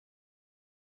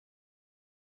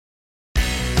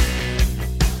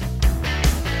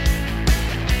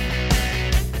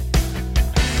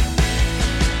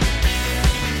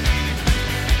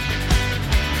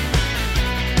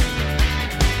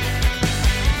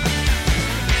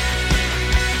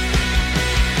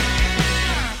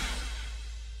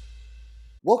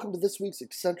Welcome to this week's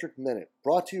Eccentric Minute,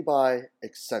 brought to you by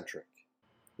Eccentric.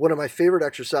 One of my favorite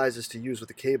exercises to use with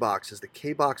the K-Box is the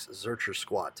K-Box Zercher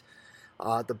Squat.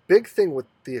 The big thing with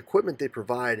the equipment they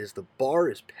provide is the bar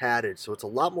is padded, so it's a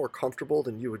lot more comfortable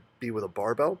than you would be with a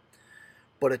barbell,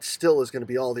 but it still is going to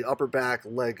be all the upper back,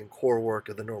 leg, and core work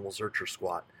of the normal Zercher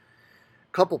Squat.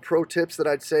 Couple pro tips that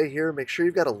I'd say here: make sure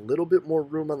you've got a little bit more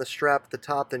room on the strap at the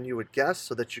top than you would guess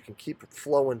so that you can keep it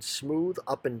flowing smooth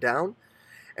up and down.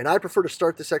 And I prefer to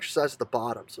start this exercise at the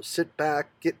bottom. So sit back,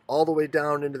 get all the way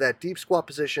down into that deep squat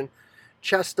position,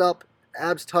 chest up,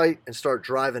 abs tight, and start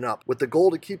driving up. With the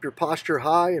goal to keep your posture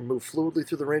high and move fluidly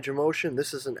through the range of motion,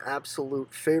 this is an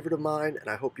absolute favorite of mine, and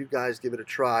I hope you guys give it a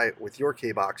try with your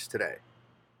K-Box today.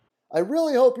 I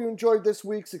really hope you enjoyed this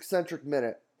week's Eccentric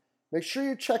Minute. Make sure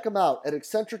you check them out at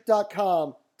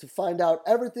eccentric.com to find out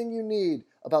everything you need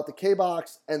about the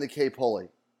K-Box and the K-Pulley.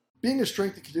 Being a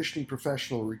strength and conditioning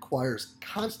professional requires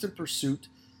constant pursuit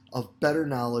of better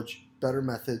knowledge, better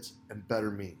methods, and better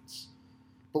means.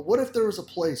 But what if there was a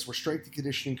place where strength and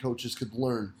conditioning coaches could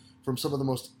learn from some of the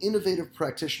most innovative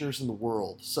practitioners in the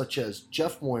world, such as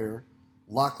Jeff Moyer,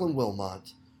 Lachlan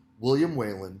Wilmot, William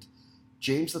Wayland,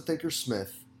 James the Thinker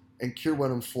Smith, and Keir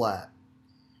Wenham-Flatt?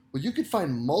 Well, you could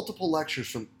find multiple lectures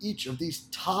from each of these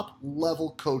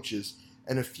top-level coaches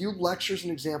and a few lectures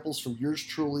and examples from yours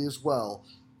truly as well,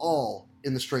 all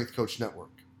in the Strength Coach Network.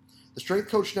 The Strength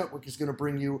Coach Network is going to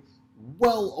bring you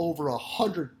well over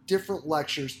 100 different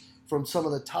lectures from some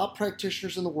of the top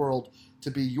practitioners in the world to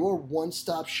be your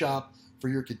one-stop shop for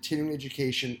your continuing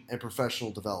education and professional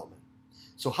development.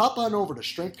 So hop on over to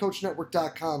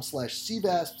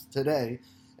strengthcoachnetwork.com/CVASP today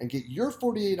and get your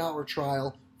 48-hour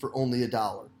trial for only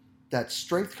 $1. That's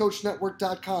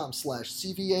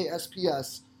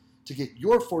strengthcoachnetwork.com/CVASPS to get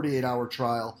your 48-hour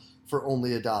trial for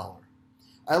only $1.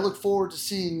 I look forward to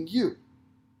seeing you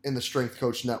in the Strength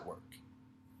Coach Network.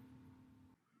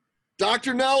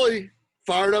 Dr. Nelly,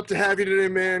 fired up to have you today,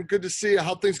 man. Good to see you.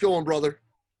 How things going, brother?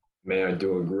 Man,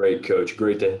 doing great, Coach.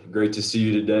 Great to see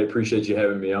you today. Appreciate you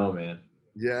having me on, man.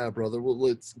 Yeah, brother. Well,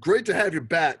 it's great to have you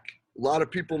back. A lot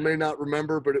of people may not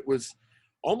remember, but it was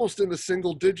almost in the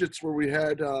single digits where we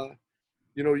had,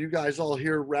 you guys all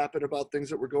here rapping about things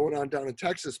that were going on down in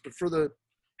Texas. But for the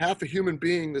half a human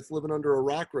being that's living under a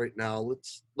rock right now,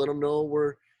 let's let them know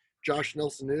where Josh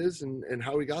Nelson is and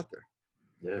how he got there.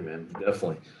 Yeah, man,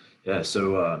 definitely. Yeah,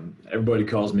 so everybody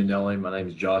calls me Nelly. My name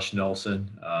is Josh Nelson.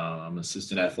 I'm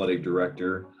Assistant Athletic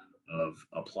Director of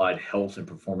Applied Health and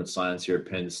Performance Science here at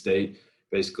Penn State.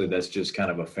 Basically, that's just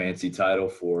kind of a fancy title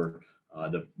for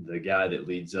the guy that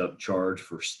leads up charge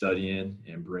for studying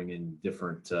and bringing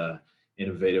different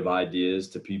innovative ideas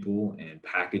to people and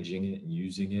packaging it and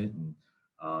using it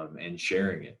and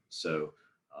sharing it. So,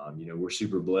 we're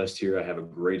super blessed here. I have a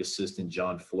great assistant,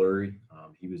 John Fleury.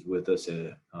 He was with us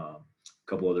at a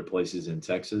couple other places in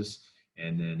Texas,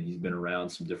 and then he's been around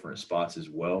some different spots as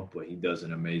well, but he does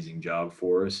an amazing job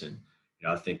for us. And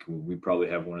I think we probably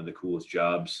have one of the coolest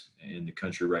jobs in the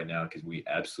country right now because we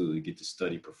absolutely get to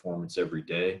study performance every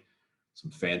day.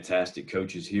 Some fantastic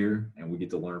coaches here, and we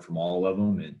get to learn from all of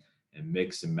them and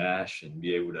mix and mash and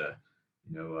be able to,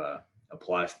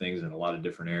 apply things in a lot of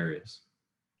different areas.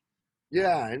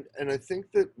 Yeah, and I think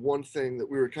that one thing that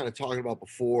we were kind of talking about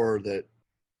before that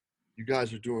you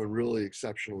guys are doing really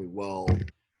exceptionally well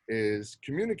is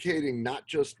communicating not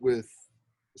just with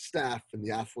the staff and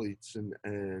the athletes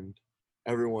and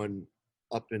everyone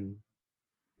up at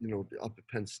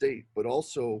Penn State, but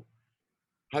also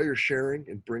how you're sharing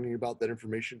and bringing about that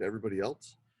information to everybody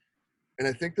else. And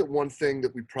I think that one thing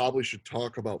that we probably should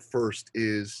talk about first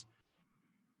is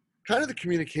kind of the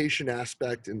communication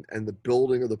aspect and the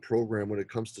building of the program when it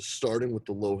comes to starting with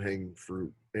the low-hanging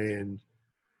fruit and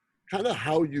kind of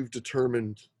how you've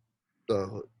determined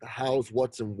the hows,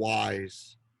 what's, and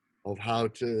whys of how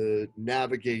to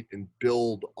navigate and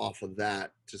build off of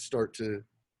that to start to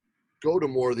go to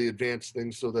more of the advanced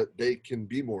things so that they can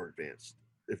be more advanced,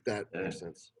 if that makes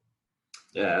sense.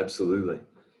 Yeah, absolutely.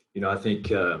 I think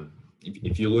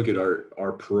if you look at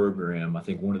our program, I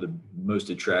think one of the most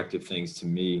attractive things to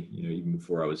me, even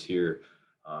before I was here,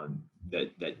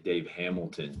 that Dave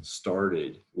Hamilton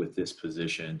started with this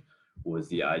position was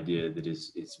the idea that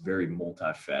it's very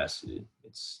multifaceted.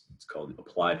 It's called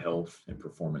applied health and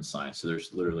performance science. So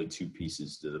there's literally two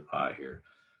pieces to the pie here.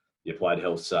 The applied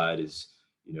health side is,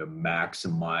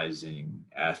 maximizing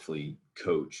athlete,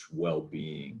 coach,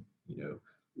 well-being,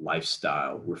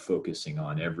 lifestyle. We're focusing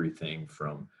on everything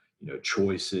from,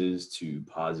 choices to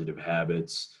positive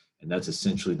habits. And that's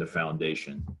essentially the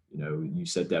foundation. You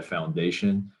set that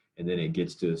foundation, and then it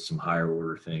gets to some higher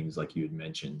order things like you had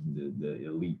mentioned, the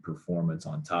elite performance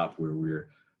on top, where we're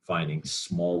finding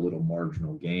small little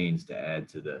marginal gains to add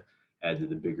to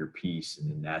the bigger piece. And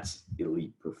then that's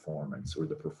elite performance, or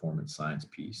the performance science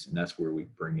piece. And that's where we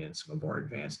bring in some of our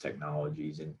advanced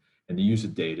technologies and the use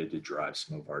of data to drive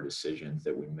some of our decisions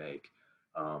that we make.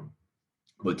 Um,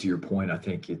 but to your point, I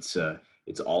think it's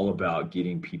all about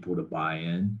getting people to buy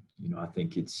in. I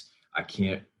think I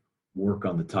can't work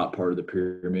on the top part of the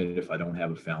pyramid if I don't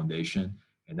have a foundation,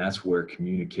 and that's where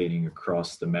communicating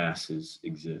across the masses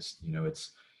exists.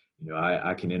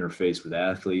 I can interface with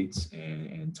athletes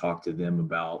and talk to them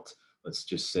about, let's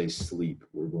just say, sleep.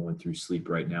 We're going through sleep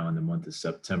right now in the month of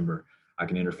September. I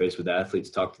can interface with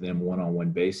athletes, talk to them one-on-one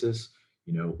basis,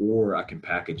 or I can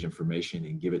package information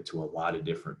and give it to a lot of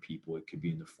different people. It could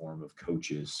be in the form of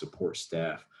coaches, support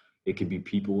staff. It could be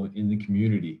people in the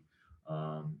community.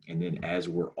 And then as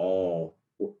we're all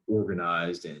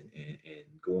organized and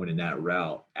going in that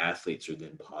route, athletes are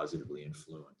then positively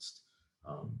influenced.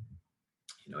 Um,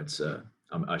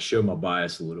 I show my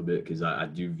bias a little bit because I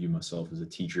do view myself as a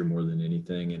teacher more than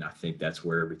anything. And I think that's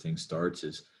where everything starts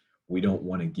is we don't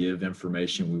want to give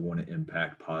information. We want to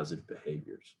impact positive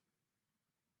behaviors.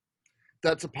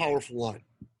 That's a powerful line.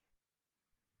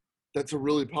 That's a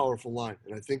really powerful line.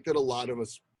 And I think that a lot of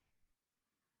us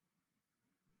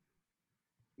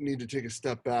need to take a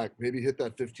step back, maybe hit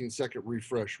that 15-second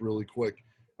refresh really quick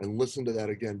and listen to that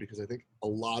again, because I think a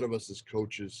lot of us as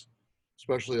coaches,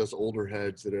 especially us older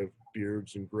heads that have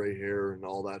beards and gray hair and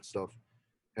all that stuff,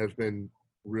 have been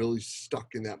really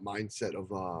stuck in that mindset of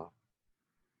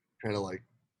kind of like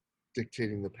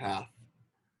dictating the path.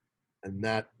 And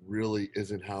that really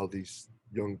isn't how these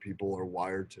young people are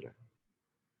wired today.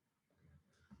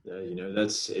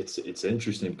 It's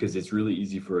interesting because it's really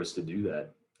easy for us to do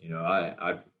that.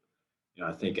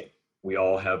 I think we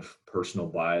all have personal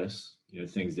bias,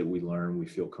 things that we learn, we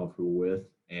feel comfortable with,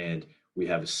 and we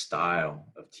have a style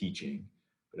of teaching.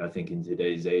 But I think in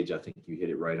today's age, I think you hit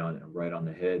it right on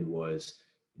the head was,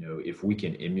 if we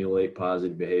can emulate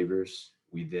positive behaviors,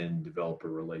 we then develop a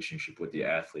relationship with the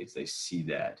athletes. They see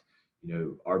that,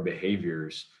 our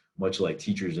behaviors, much like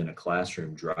teachers in a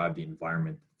classroom, drive the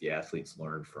environment that the athletes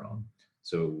learn from.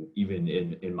 So even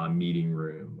in my meeting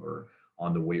room or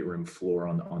on the weight room floor,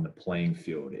 on the playing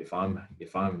field, if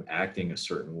I'm acting a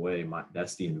certain way,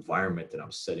 that's the environment that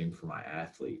I'm setting for my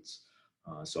athletes.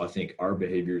 So I think our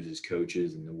behaviors as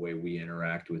coaches and the way we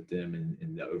interact with them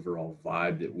and the overall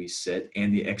vibe that we set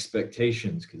and the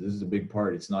expectations, because this is a big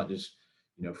part. It's not just,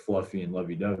 fluffy and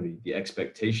lovey-dovey. The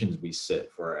expectations we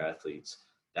set for our athletes,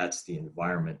 that's the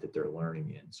environment that they're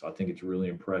learning in. So I think it's really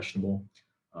impressionable.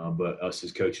 But us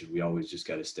as coaches, we always just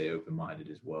got to stay open-minded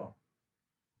as well.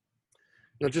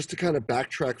 Now, just to kind of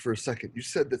backtrack for a second, you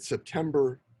said that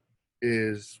September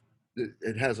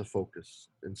it has a focus,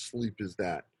 and sleep is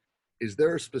that. Is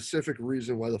there a specific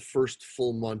reason why the first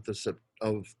full month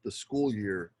of the school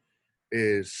year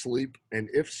is sleep? And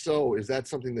if so, is that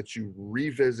something that you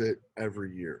revisit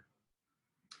every year?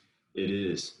 It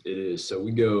is.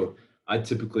 So I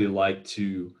typically like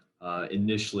to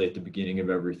initially at the beginning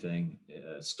of everything,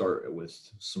 start with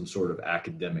some sort of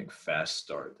academic fast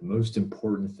start. The most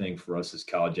important thing for us as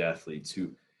college athletes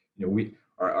who, we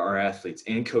are our athletes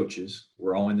and coaches,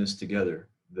 we're all in this together.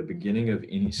 The beginning of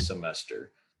any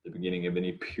semester, the beginning of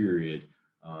any period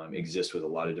exists with a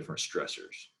lot of different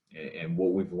stressors. And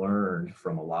what we've learned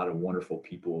from a lot of wonderful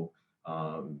people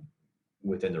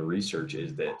within the research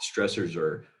is that stressors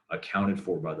are accounted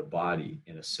for by the body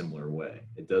in a similar way.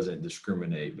 It doesn't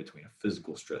discriminate between a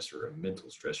physical stressor, a mental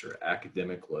stressor,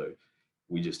 academic load.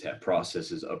 We just have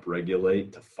processes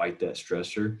upregulate to fight that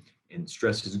stressor. And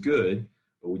stress is good,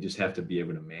 but we just have to be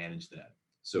able to manage that.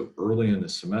 So early in the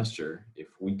semester, if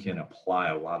we can apply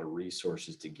a lot of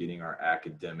resources to getting our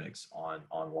academics on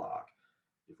lock,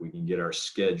 if we can get our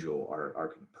schedule,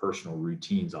 our personal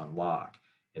routines on lock,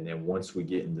 and then once we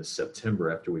get into September,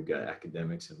 after we've got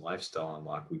academics and lifestyle on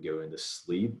lock, we go into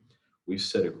sleep. We've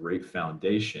set a great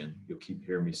foundation. You'll keep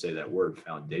hearing me say that word,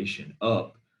 foundation,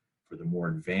 up for the more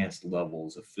advanced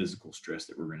levels of physical stress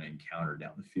that we're going to encounter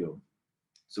down the field.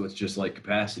 So it's just like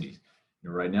capacities.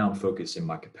 Right now I'm focusing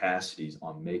my capacities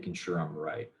on making sure I'm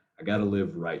right. I got to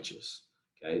live righteous.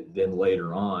 Okay. Then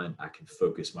later on, I can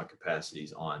focus my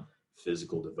capacities on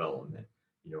physical development,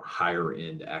 higher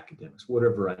end academics,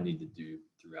 whatever I need to do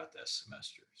throughout that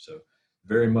semester. So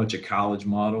very much a college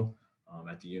model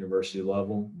at the university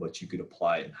level, but you could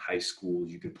apply it in high schools.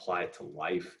 You could apply it to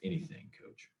life, anything,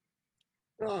 coach.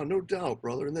 Oh, no doubt,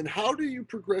 brother. And then how do you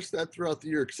progress that throughout the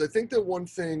year? Because I think that one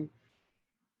thing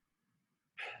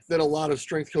that a lot of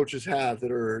strength coaches have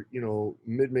that are,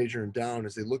 mid-major and down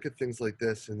is they look at things like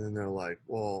this and then they're like,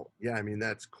 well, yeah, I mean,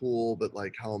 that's cool, but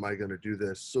like, how am I going to do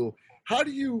this? So how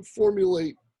do you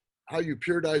formulate how you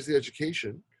periodize the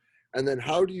education? And then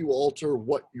how do you alter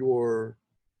what your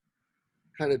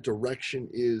kind of direction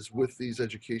is with these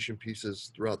education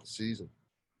pieces throughout the season?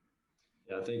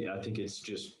 Yeah, I think it's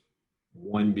just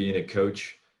one, being a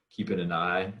coach, keeping an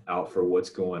eye out for what's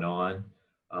going on.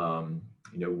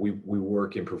 We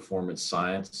work in performance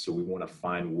science, so we want to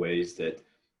find ways that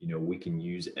we can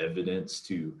use evidence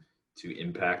to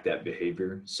impact that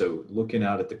behavior. So looking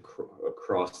out at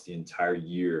across the entire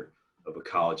year of a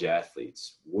college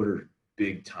athletes, what are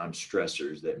big time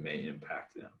stressors that may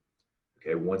impact them?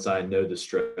 Okay, once I know the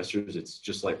stressors, it's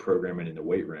just like programming in the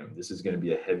weight room. This is going to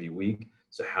be a heavy week.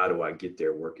 So how do I get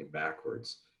there working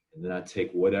backwards? And then I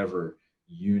take whatever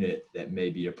unit that may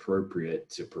be appropriate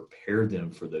to prepare them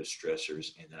for those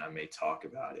stressors, and then I may talk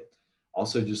about it.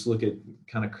 Also, just look at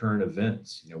kind of current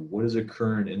events. What is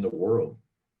occurring in the world?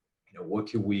 What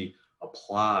can we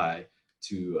apply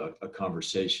to a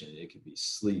conversation? It could be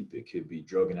sleep. It could be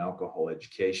drug and alcohol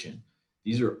education.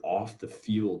 These are off the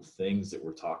field things that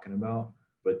we're talking about,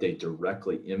 but they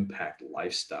directly impact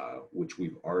lifestyle, which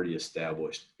we've already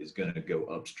established is going to go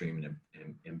upstream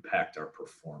and impact our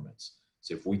performance.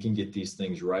 So if we can get these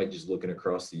things right, just looking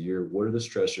across the year, what are the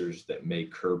stressors that may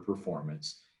curb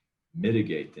performance,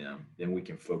 mitigate them, then we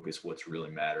can focus what's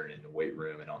really mattering in the weight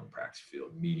room and on the practice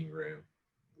field, meeting room,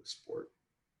 with sport.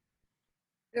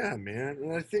 Yeah, man.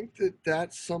 And I think that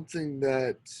that's something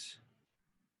that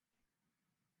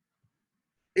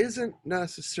isn't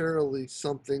necessarily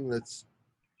something that's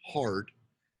hard,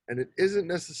 and it isn't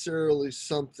necessarily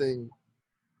something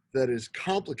that is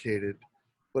complicated,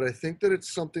 but I think that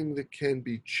it's something that can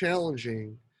be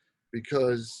challenging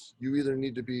because you either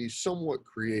need to be somewhat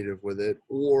creative with it,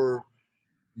 or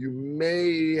you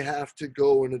may have to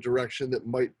go in a direction that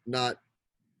might not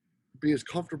be as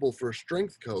comfortable for a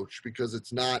strength coach because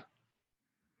it's not,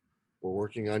 we're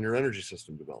working on your energy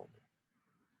system development.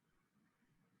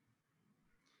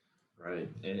 Right.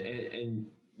 And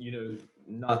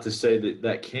not to say that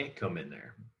that can't come in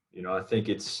there. I think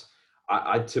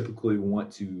I typically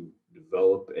want to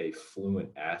develop a fluent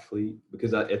athlete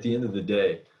because at the end of the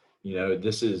day,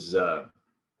 this is, at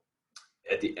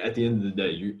the end of the day,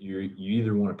 you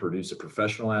either want to produce a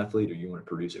professional athlete or you want to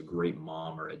produce a great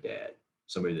mom or a dad,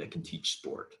 somebody that can teach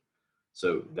sport.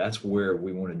 So that's where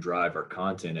we want to drive our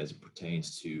content as it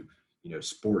pertains to,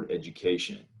 sport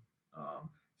education,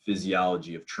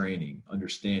 physiology of training,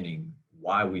 understanding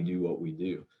why we do what we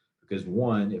do. Because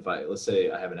one, let's say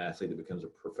I have an athlete that becomes a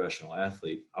professional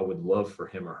athlete, I would love for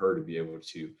him or her to be able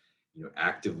to,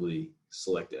 actively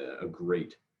select a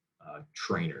great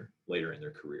trainer later in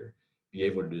their career, be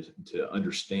able to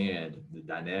understand the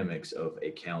dynamics of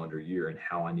a calendar year and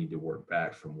how I need to work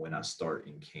back from when I start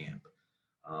in camp.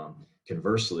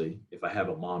 Conversely, if I have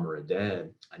a mom or a dad,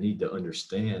 I need to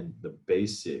understand the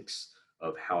basics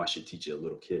of how I should teach a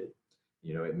little kid.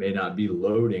 It may not be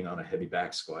loading on a heavy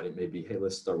back squat. It may be, hey,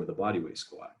 let's start with a bodyweight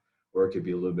squat. Or it could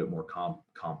be a little bit more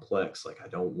complex. Like I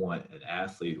don't want an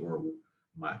athlete or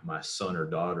my son or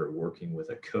daughter working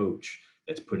with a coach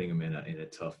that's putting them in a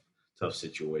tough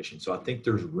situation. So I think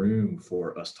there's room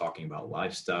for us talking about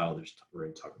lifestyle. There's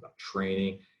room to talk about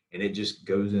training. And it just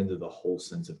goes into the whole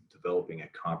sense of developing a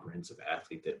comprehensive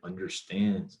athlete that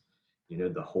understands,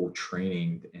 the whole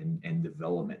training and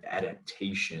development,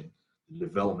 adaptation, the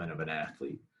development of an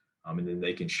athlete. And then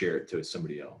they can share it to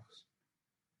somebody else.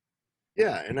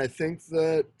 Yeah, and I think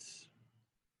that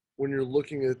when you're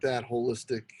looking at that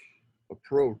holistic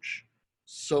approach,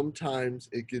 sometimes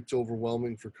it gets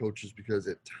overwhelming for coaches because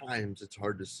at times it's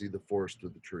hard to see the forest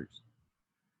through the trees.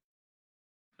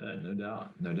 No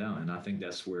doubt, no doubt. And I think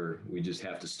that's where we just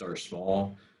have to start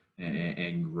small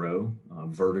and grow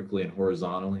vertically and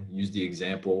horizontally. Use the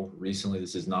example recently.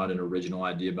 This is not an original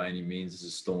idea by any means. This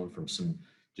is stolen from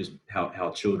just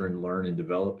how children learn and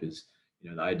develop is,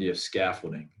 the idea of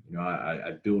scaffolding.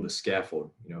 I build a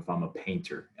scaffold, if I'm a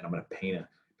painter and I'm going to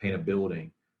paint a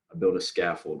building, I build a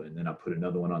scaffold and then I put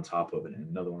another one on top of it and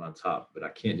another one on top, but I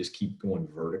can't just keep going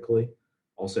vertically.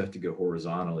 Also have to go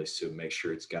horizontally to make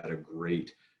sure it's got a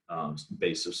great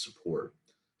base of support.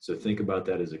 So think about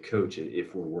that as a coach.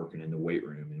 If we're working in the weight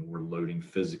room and we're loading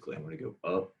physically, I'm going to go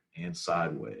up and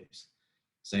sideways.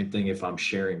 Same thing if I'm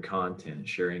sharing content,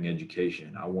 sharing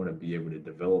education. I want to be able to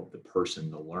develop the person,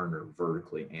 the learner,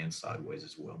 vertically and sideways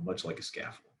as well, much like a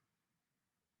scaffold.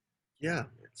 Yeah.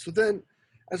 So then,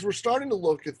 as we're starting to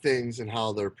look at things and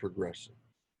how they're progressing,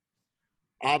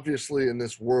 obviously in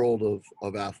this world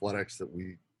of athletics that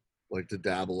we like to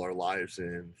dabble our lives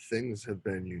in, things have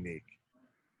been unique.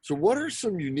 So what are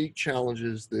some unique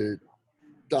challenges that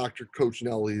Dr. Coach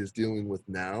Nelly is dealing with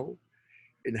now?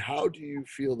 And how do you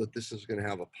feel that this is going to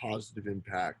have a positive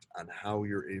impact on how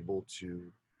you're able to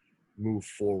move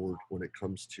forward when it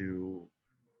comes to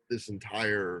this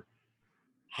entire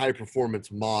high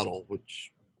performance model,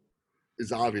 which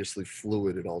is obviously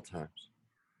fluid at all times?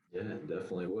 Yeah,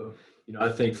 definitely. Well, I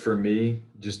think for me,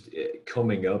 just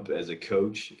coming up as a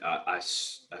coach, I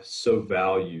so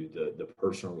value the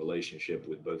personal relationship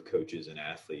with both coaches and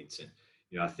athletes. And,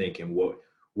 I think in what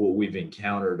we've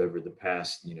encountered over the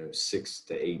past, 6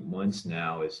 to 8 months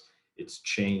now is it's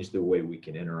changed the way we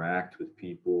can interact with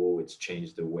people. It's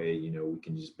changed the way, we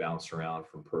can just bounce around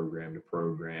from program to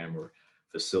program or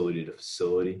facility to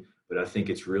facility. But I think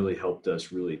it's really helped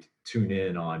us really tune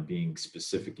in on being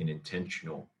specific and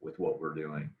intentional with what we're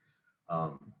doing.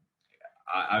 Um,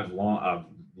 I've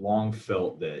long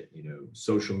felt that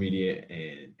social media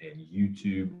and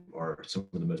YouTube are some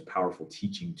of the most powerful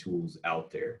teaching tools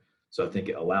out there. So I think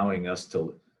allowing us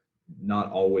to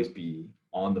not always be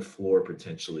on the floor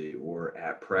potentially or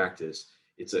at practice,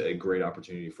 it's a great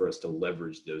opportunity for us to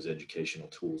leverage those educational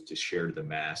tools to share to the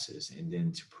masses and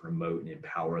then to promote and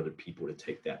empower other people to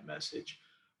take that message.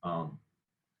 Um,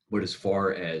 but as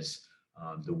far as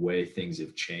the way things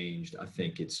have changed, I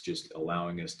think it's just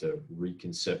allowing us to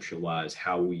reconceptualize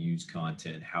how we use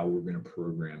content, how we're going to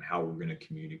program, how we're going to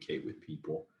communicate with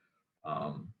people.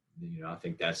 Um, I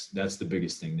think that's the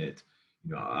biggest thing that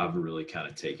I've really kind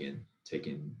of taken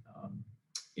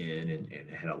in and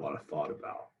had a lot of thought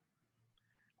about.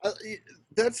 Uh,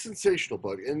 that's sensational,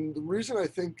 Bud. And the reason I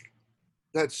think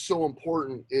that's so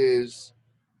important is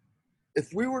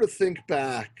if we were to think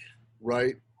back,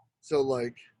 right? So,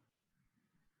 like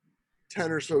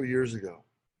 10 or so years ago,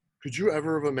 could you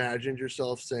ever have imagined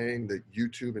yourself saying that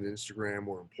YouTube and Instagram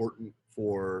were important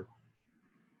for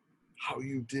how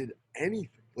you did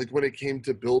anything? Like when it came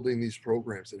to building these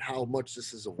programs and how much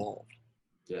this has evolved?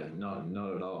 Yeah, no,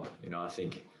 not at all. I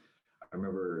think I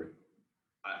remember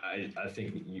I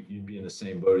think you'd be in the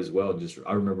same boat as well. Just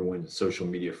I remember when social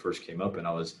media first came up, and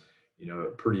I was,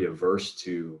 pretty averse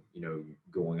to,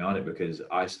 going on it because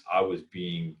I was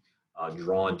being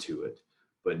drawn to it.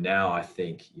 But now I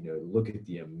think, look at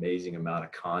the amazing amount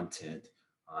of content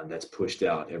that's pushed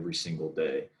out every single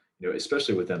day.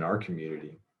 Especially within our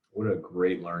community. What a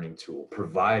great learning tool,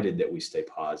 provided that we stay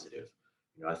positive.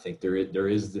 I think there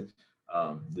is the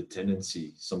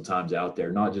tendency sometimes out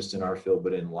there, not just in our field,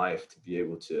 but in life, to be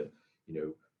able to,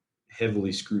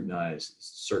 heavily scrutinize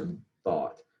certain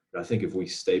thought. But I think if we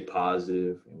stay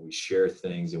positive and we share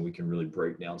things and we can really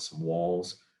break down some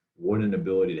walls, what an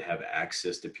ability to have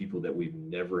access to people that we've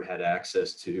never had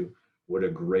access to. What a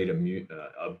great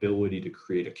ability to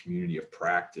create a community of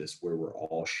practice where we're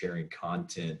all sharing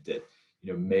content that,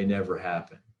 may never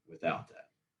happen without that.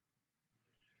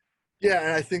 Yeah,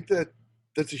 and I think that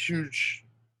that's a huge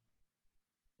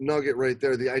nugget right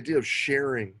there. The idea of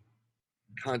sharing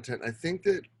content. I think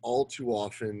that all too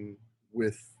often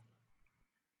with,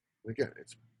 again,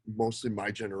 it's mostly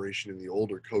my generation and the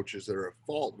older coaches that are at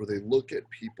fault where they look at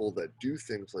people that do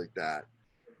things like that.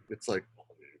 It's like, oh,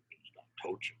 he's not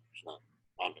coaching. He's not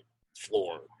on the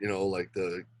floor, like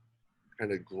the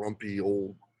kind of grumpy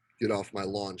old get off my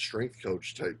lawn strength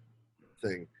coach type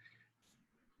thing.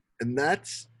 And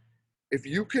that's, if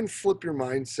you can flip your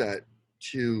mindset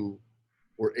to,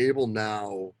 we're able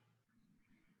now,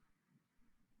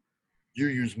 you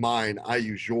use mine, I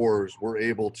use yours, we're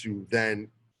able to then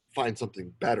find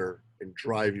something better and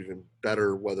drive even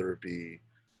better, whether it be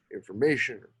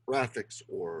information or graphics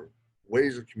or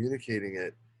ways of communicating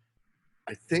it.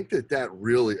 I think that that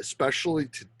really, especially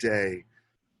today,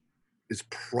 is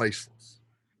priceless.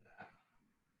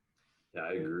 Yeah,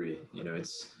 I agree.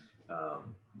 It's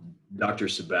um, Dr.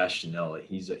 Sebastianelli.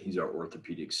 He's our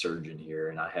orthopedic surgeon here,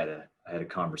 and I had a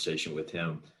conversation with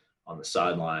him on the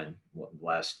sideline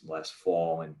last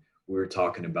fall, and we were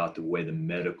talking about the way the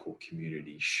medical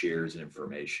community shares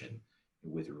information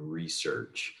with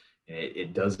research. And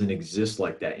it doesn't exist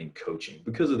like that in coaching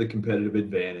because of the competitive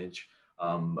advantage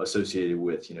associated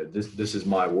with this is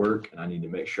my work, and I need to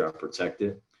make sure I protect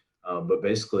it. But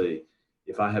basically,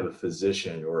 if I have a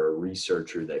physician or a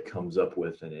researcher that comes up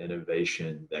with an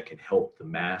innovation that can help the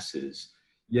masses,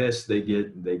 yes, they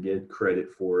get credit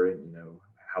for it,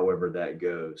 however that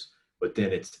goes, but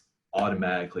then it's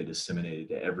automatically disseminated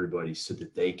to everybody so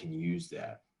that they can use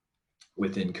that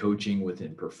within coaching,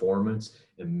 within performance.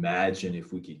 Imagine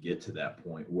if we could get to that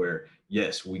point where,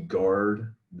 yes, we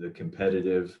guard the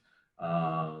competitive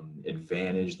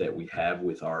advantage that we have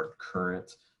with our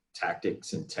current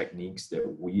tactics and techniques that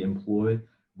we employ,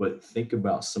 but think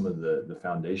about some of the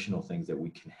foundational things that we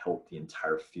can help the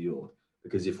entire field.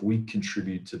 Because if we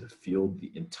contribute to the field,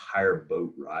 the entire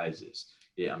boat rises.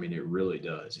 Yeah, I mean, it really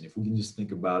does. And if we can just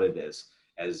think about it as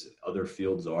other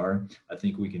fields are, I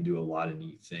think we can do a lot of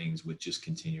neat things with just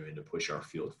continuing to push our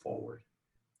field forward.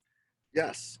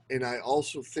 Yes, and I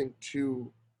also think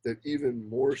too that even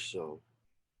more so,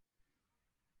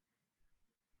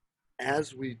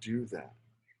 as we do that,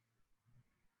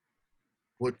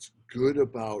 what's good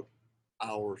about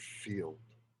our field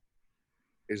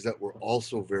is that we're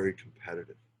also very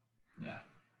competitive. Yeah.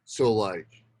 So like,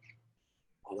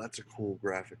 oh, that's a cool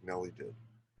graphic Nelly did.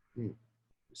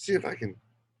 See if I can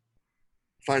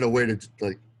find a way to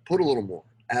like put a little more,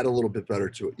 add a little bit better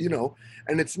to it,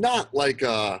 And it's not like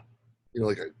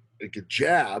like a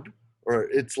jab, or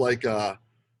it's like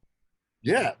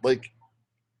like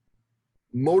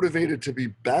motivated to be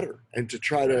better and to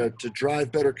try to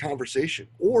drive better conversation,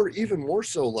 or even more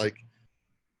so like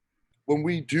when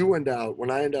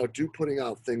I end out putting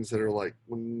out things that are like,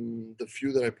 when the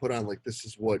few that I put on, like, this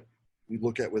is what we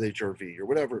look at with HRV or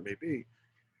whatever it may be,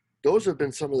 those have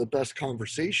been some of the best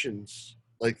conversations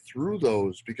like through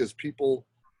those, because people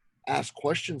ask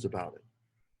questions about it.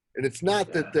 And it's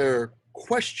not that they're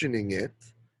questioning it,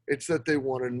 it's that they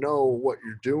want to know what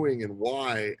you're doing and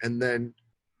why, and then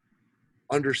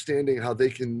understanding how they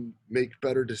can make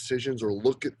better decisions or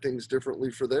look at things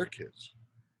differently for their kids.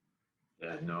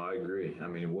 Yeah, no, I agree. I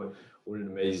mean, what an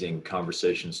amazing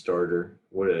conversation starter.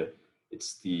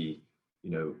 It's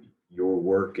your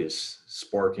work is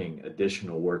sparking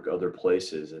additional work other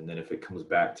places. And then if it comes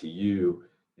back to you,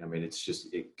 I mean, it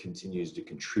continues to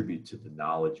contribute to the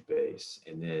knowledge base,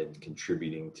 and then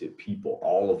contributing to people,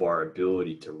 all of our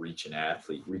ability to reach an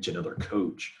athlete, reach another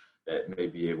coach that may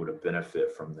be able to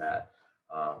benefit from that.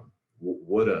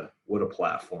 What a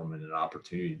platform and an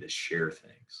opportunity to share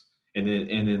things. And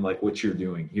then like what you're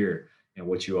doing here and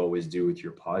what you always do with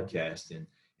your podcast, and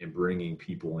bringing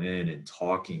people in and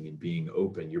talking and being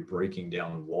open, you're breaking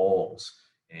down walls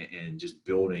and just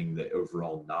building the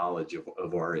overall knowledge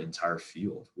of our entire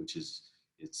field, which is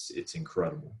it's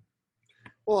incredible.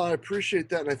 Well, I appreciate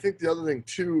that. And I think the other thing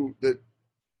too, that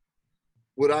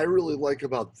what I really like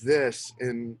about this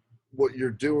and what you're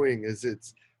doing is,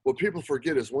 it's what people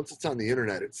forget is once it's on the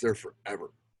internet, it's there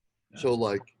forever. Yeah. So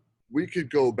like, we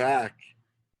could go back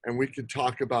and we could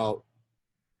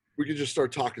just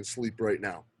start talking sleep right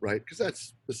now, right? Because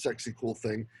that's the sexy, cool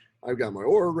thing. I've got my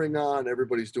Oura ring on.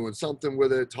 Everybody's doing something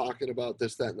with it, talking about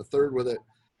this, that, and the third with it.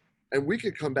 And we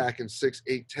could come back in 6,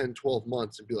 8, 10, 12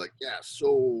 months and be like, yeah,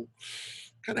 so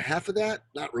kind of half of that,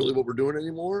 not really what we're doing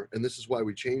anymore. And this is why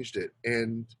we changed it.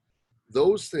 And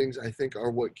those things, I think,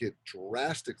 are what get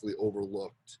drastically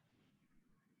overlooked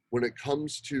when it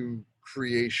comes to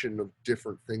creation of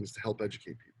different things to help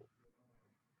educate people.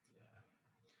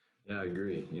 Yeah, I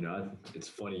agree. It's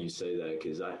funny you say that,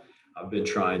 because I've been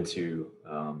trying to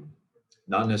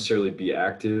not necessarily be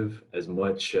active as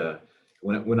much.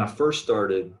 When I first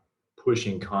started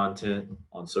pushing content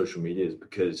on social media, is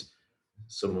because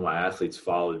some of my athletes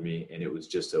followed me, and it was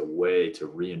just a way to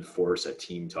reinforce a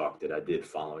team talk that I did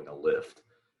following a lift.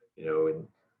 And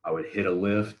I would hit a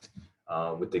lift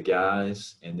with the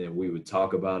guys, and then we would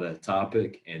talk about a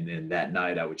topic, and then that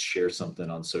night I would share something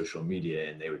on social media,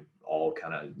 and they would all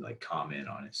kind of like comment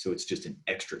on it. So it's just an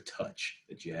extra touch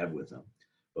that you have with them.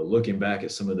 But looking back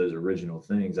at some of those original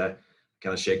things, I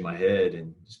kind of shake my head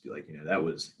and just be like,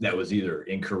 that was either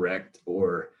incorrect,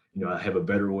 or I have a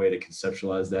better way to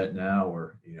conceptualize that now,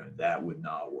 or that would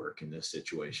not work in this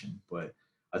situation. But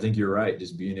I think you're right.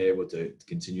 Just being able to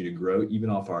continue to grow, even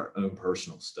off our own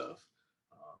personal stuff.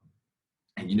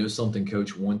 And something,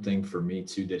 Coach, one thing for me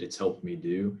too that it's helped me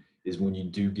do is, when you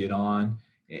do get on,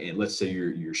 and let's say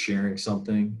you're sharing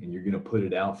something and you're going to put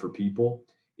it out for people,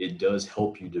 it does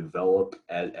help you develop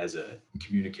as a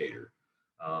communicator.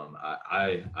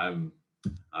 I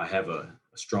have a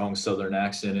strong Southern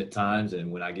accent at times,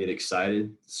 and when I get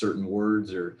excited, certain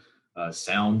words or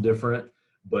sound different.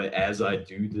 But as I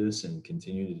do this and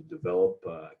continue to develop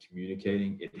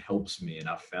communicating, it helps me, and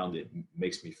I've found it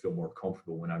makes me feel more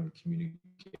comfortable when I'm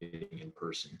communicating in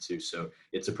person too. So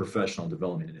it's a professional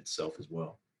development in itself as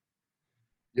well.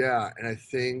 Yeah, and I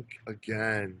think,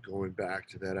 again, going back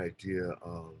to that idea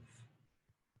of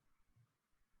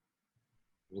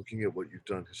looking at what you've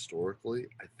done historically,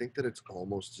 I think that it's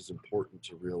almost as important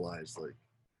to realize, like,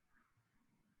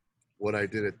 what I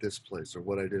did at this place or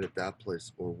what I did at that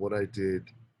place or what I did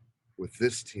with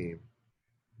this team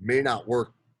may not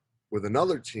work with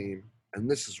another team, and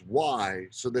this is why,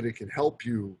 so that it can help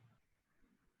you,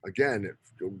 again,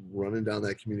 running down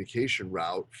that communication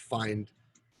route, find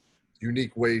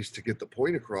unique ways to get the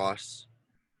point across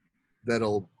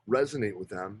that'll resonate with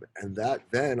them. And that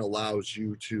then allows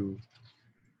you to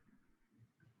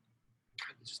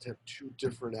just have two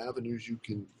different avenues you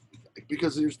can,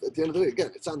 because there's, at the end of the day,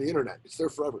 again, it's on the internet, it's there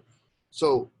forever.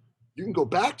 So you can go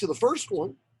back to the first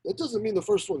one. That doesn't mean the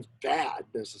first one's bad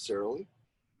necessarily,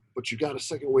 but you got a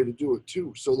second way to do it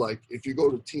too. So like if you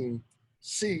go to team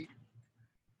C,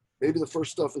 maybe the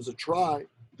first stuff is a try.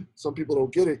 Some people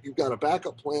don't get it. You've got a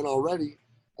backup plan already,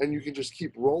 and you can just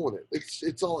keep rolling it.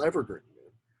 It's all evergreen,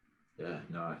 man. Yeah,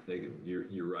 no, I think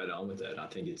you're right on with that. I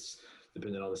think it's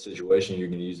depending on the situation, you're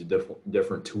going to use a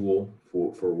different tool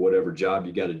for whatever job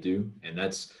you got to do, and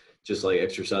that's just like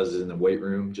exercises in the weight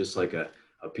room, just like a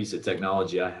piece of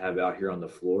technology I have out here on the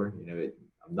floor. You know,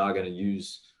 I'm not going to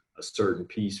use a certain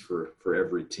piece for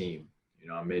every team. You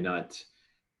know, I may not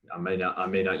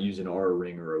use an R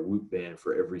ring or a Whoop band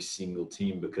for every single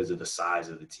team because of the size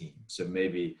of the team. So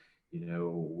maybe, you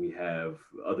know, we have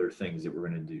other things that we're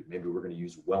going to do. Maybe we're going to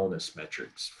use wellness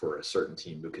metrics for a certain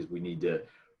team because we need to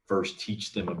first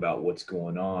teach them about what's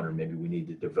going on, or maybe we need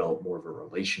to develop more of a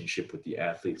relationship with the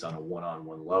athletes on a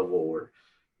one-on-one level. Or,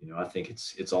 you know, I think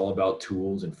it's all about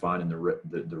tools and finding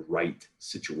the right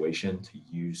situation to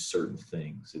use certain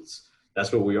things.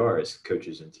 That's what we are as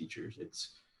coaches and teachers.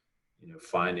 It's, you know,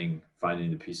 finding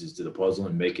the pieces to the puzzle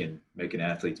and making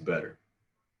athletes better.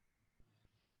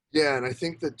 Yeah, and I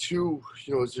think that too,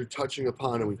 you know, as you're touching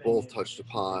upon, and we both touched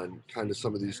upon kind of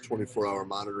some of these 24-hour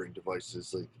monitoring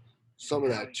devices, like some of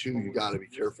that too, you got to be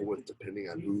careful with depending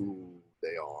on who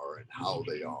they are and how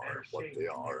they are and what they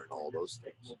are and all those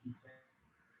things.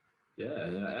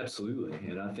 Yeah, absolutely.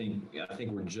 And I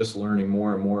think we're just learning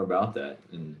more and more about that.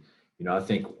 And, you know, I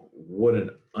think what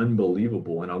an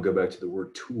unbelievable, and I'll go back to the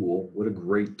word tool, what a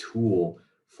great tool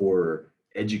for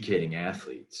educating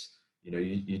athletes. You know,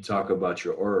 you talk about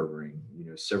your Aura ring, you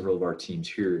know, several of our teams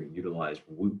here utilize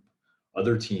Whoop.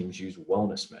 Other teams use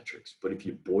wellness metrics. But if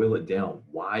you boil it down,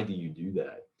 why do you do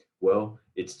that? Well,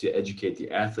 it's to educate the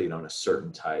athlete on a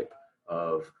certain type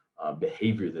of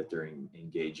behavior that they're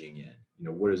engaging in. You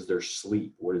know, what is their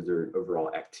sleep? What is their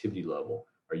overall activity level?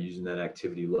 Are you using that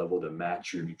activity level to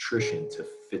match your nutrition to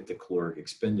fit the caloric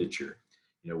expenditure?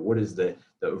 You know, what is the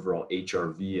overall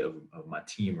HRV of my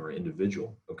team or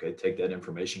individual? Okay, take that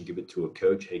information, give it to a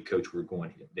coach. Hey, coach, we're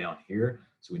going down here,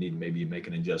 so we need to maybe make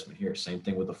an adjustment here. Same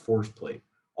thing with a force plate.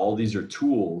 All these are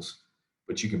tools,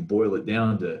 but you can boil it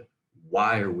down to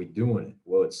why are we doing it?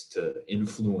 Well, it's to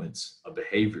influence a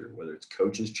behavior, whether it's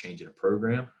coaches changing a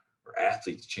program or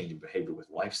athletes changing behavior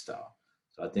with lifestyle.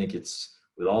 So I think it's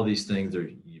with all these things,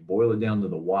 you boil it down to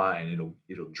the why, and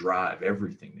it'll drive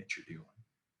everything that you're doing.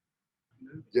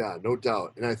 Yeah, no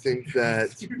doubt. And I think that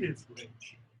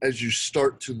as you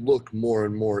start to look more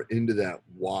and more into that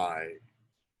why,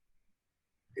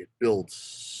 it builds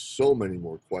so many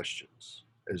more questions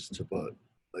as to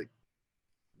like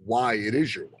why it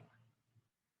is your why.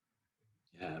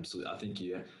 Yeah, absolutely. I think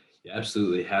you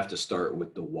absolutely have to start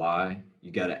with the why.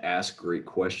 You got to ask great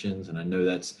questions, and I know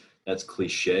that's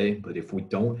cliche, but if we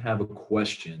don't have a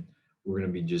question, we're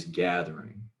going to be just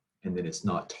gathering, and then it's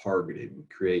not targeted. We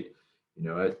create, you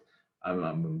know, I'm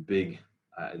a big.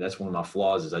 That's one of my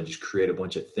flaws is I just create a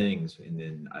bunch of things, and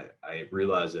then I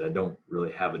realize that I don't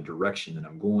really have a direction that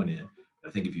I'm going in. I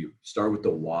think if you start with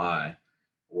the why,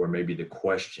 or maybe the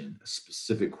question, a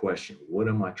specific question, what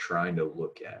am I trying to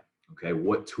look at? Okay,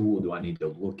 what tool do I need to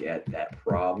look at that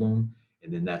problem?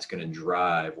 And then that's going to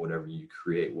drive whatever you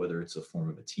create, whether it's a form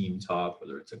of a team talk,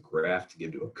 whether it's a graph to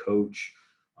give to a coach,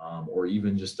 or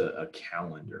even just a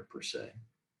calendar per se.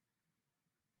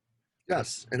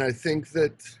 Yes, and I think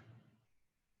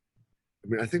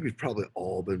we've probably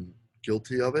all been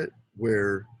guilty of it,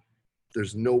 where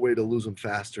there's no way to lose them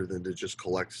faster than to just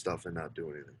collect stuff and not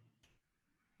do anything.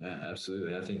 Yeah,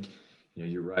 absolutely. I think, you know,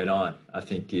 you're right on. I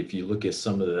think if you look at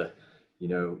some of the, you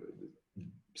know,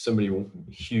 somebody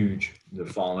huge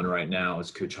that's falling right now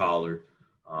is Coach Holler,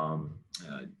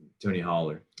 Tony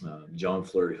Holler. John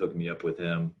Fleury hooked me up with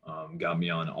him, got me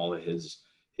on all of his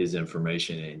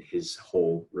information, and his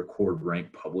whole record,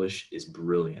 rank, publish is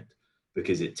brilliant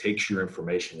because it takes your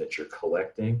information that you're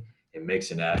collecting and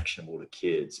makes it actionable to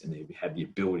kids, and they have the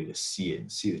ability to see it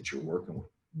and see that you're working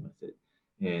with it.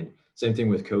 And same thing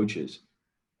with coaches.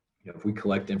 You know, if we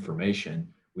collect information,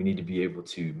 we need to be able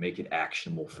to make it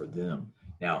actionable for them.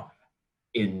 Now,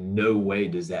 in no way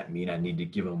does that mean I need to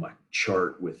give them a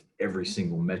chart with every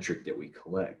single metric that we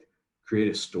collect.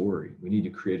 Create a story. We need to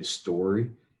create a story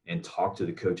and talk to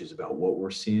the coaches about what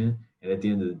we're seeing. And at the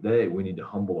end of the day, we need to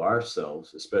humble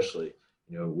ourselves, especially,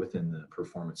 you know, within the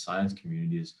performance science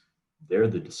communities. They're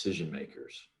the decision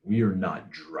makers. We are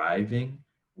not driving.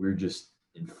 We're just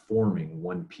informing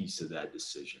one piece of that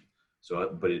decision.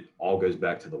 So, but it all goes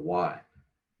back to the why.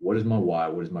 What is my why?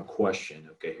 What is my question?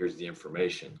 Okay, here's the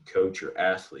information. Coach or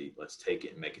athlete, let's take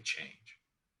it and make a change.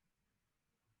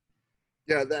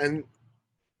 Yeah, and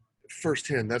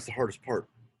firsthand, that's the hardest part,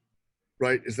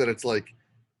 right? Is that it's like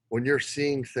when you're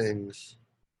seeing things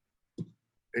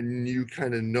and you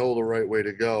kind of know the right way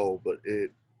to go, but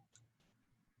you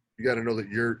got to know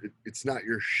that it's not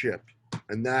your ship,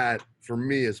 and that for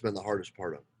me has been the hardest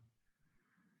part of it.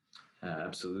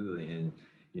 Absolutely, and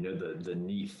the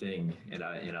neat thing, and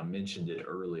I mentioned it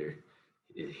earlier.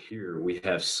 Here we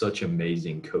have such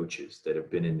amazing coaches that have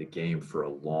been in the game for a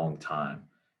long time,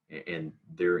 and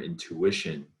their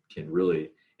intuition can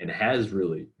really and has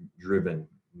really driven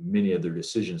many of their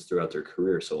decisions throughout their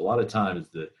career. So a lot of times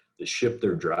the ship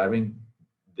they're driving,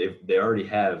 they already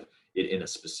have it in a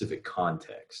specific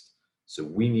context. So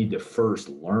we need to first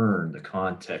learn the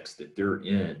context that they're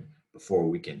in before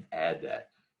we can add that.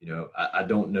 I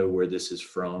don't know where this is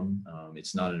from.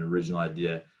 It's not an original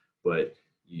idea, but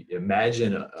you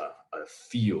imagine a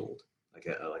field like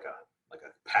a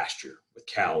pasture with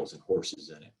cows and horses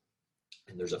in it,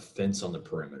 and there's a fence on the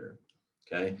perimeter.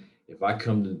 Okay, if I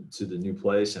come to the new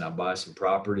place and I buy some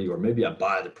property, or maybe I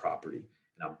buy the property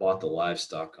and I bought the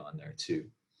livestock on there too,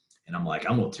 and I'm like,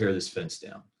 I'm gonna tear this fence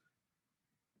down.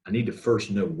 I need to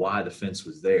first know why the fence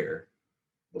was there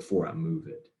before I move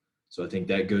it. So I think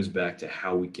that goes back to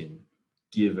how we can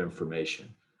give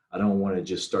information. I don't want to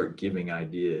just start giving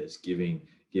ideas, giving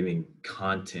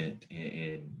content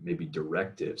and maybe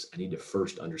directives. I need to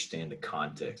first understand the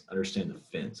context, understand the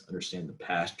fence, understand the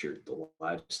pasture, the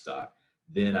livestock.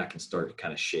 Then I can start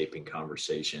kind of shaping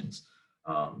conversations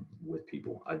with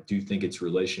people. I do think it's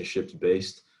relationships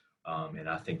based. And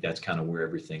I think that's kind of where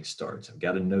everything starts. I've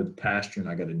got to know the pasture and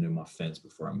I got to know my fence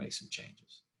before I make some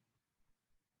changes.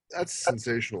 That's a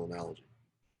sensational analogy.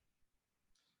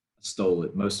 I stole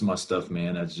it. Most of my stuff,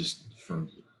 man, that's just from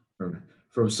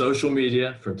social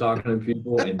media, from talking to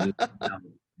people, and just man,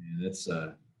 it's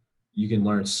you can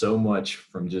learn so much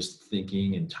from just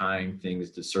thinking and tying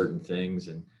things to certain things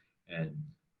and and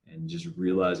just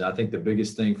realize. I think the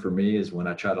biggest thing for me is when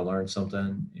I try to learn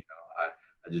something,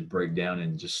 I just break down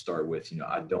and just start with,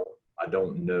 I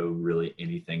don't know really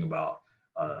anything about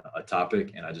a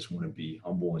topic, and I just want to be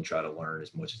humble and try to learn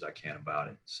as much as I can about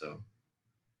it. So.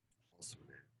 Awesome,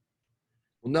 man.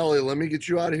 Well, Nelly, let me get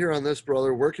you out of here on this,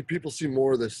 brother. Where can people see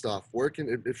more of this stuff? Where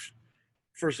can, if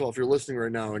first of all, if you're listening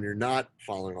right now and you're not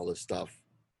following all this stuff,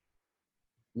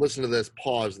 listen to this,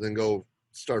 pause, then go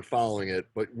start following it.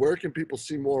 But where can people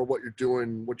see more of what you're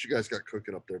doing, what you guys got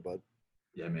cooking up there, bud?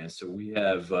 Yeah, man. So we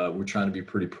have, we're trying to be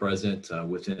pretty present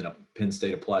within Penn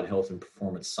State Applied Health and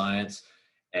Performance Science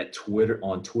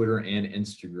on Twitter and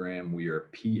Instagram. We are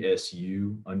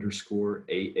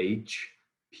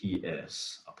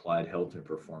PSU_AHPS, Applied Health and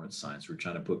Performance Science. We're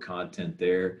trying to put content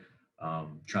there,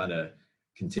 trying to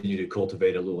continue to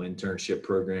cultivate a little internship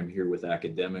program here with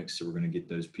academics. So we're going to get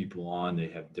those people on. They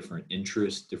have different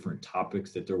interests, different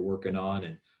topics that they're working on.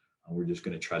 And we're just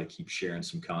going to try to keep sharing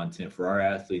some content for our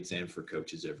athletes and for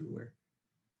coaches everywhere.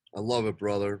 I love it,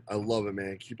 brother. I love it,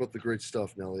 man. Keep up the great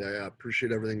stuff, Nelly. I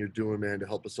appreciate everything you're doing, man, to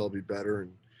help us all be better.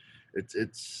 And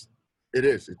it's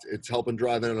helping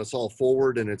driving us all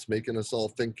forward, and it's making us all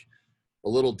think a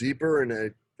little deeper. And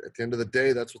at the end of the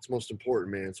day, that's what's most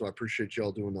important, man. So I appreciate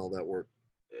y'all doing all that work.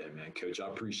 Yeah, man, Coach, I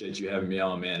appreciate you having me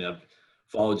on, man. I've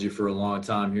followed you for a long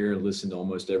time here and listened to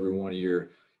almost every one of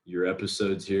your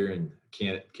episodes here, and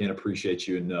can't appreciate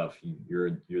you enough.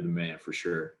 You're the man for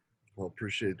sure. Well,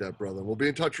 appreciate that, brother. We'll be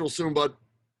in touch real soon, bud.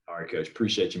 All right, Coach.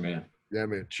 Appreciate you, man. Yeah,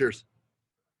 man. Cheers.